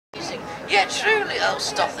Yeah, truly. Oh,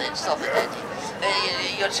 stop it,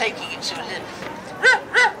 Eddie. You're taking it to a little...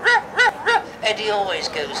 Eddie always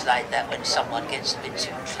goes like that when someone gets a bit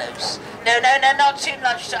too close. No, not too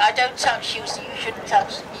much. I don't touch you, so you shouldn't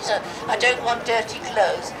touch me. So I don't want dirty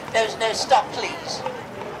clothes. No, stop, please.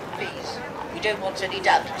 Please. We don't want any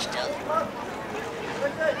damage done.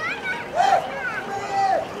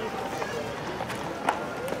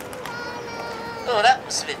 Oh, that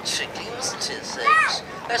was a bit tricky, wasn't it, folks?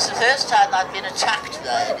 That's the first time I've been attacked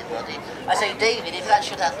by anybody. I say, David, if that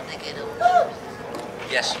should happen again...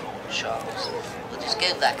 Yes, Charles. We'll just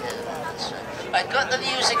go back over. That's right. I've got the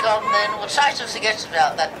music on then. We'll try to forget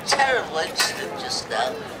about that terrible incident just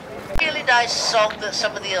now. Really nice song that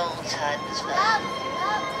some of the old timers like.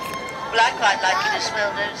 Well, I quite like it as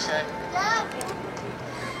well, don't I?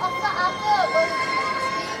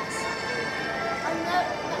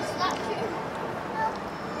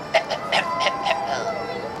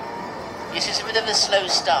 This is a bit of a slow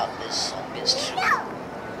start, this song, it's true.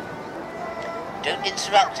 Don't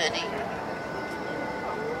interrupt, Eddie.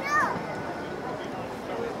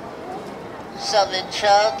 Some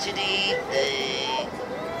enchanted evening,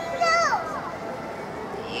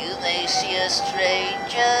 you may see a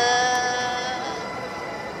stranger.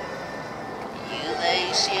 You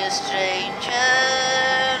may see a stranger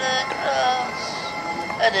across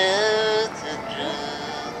an earth of blue,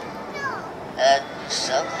 and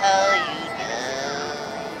somehow you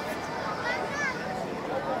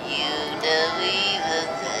know even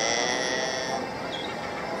then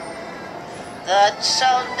that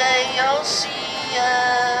someday you'll see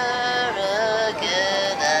her.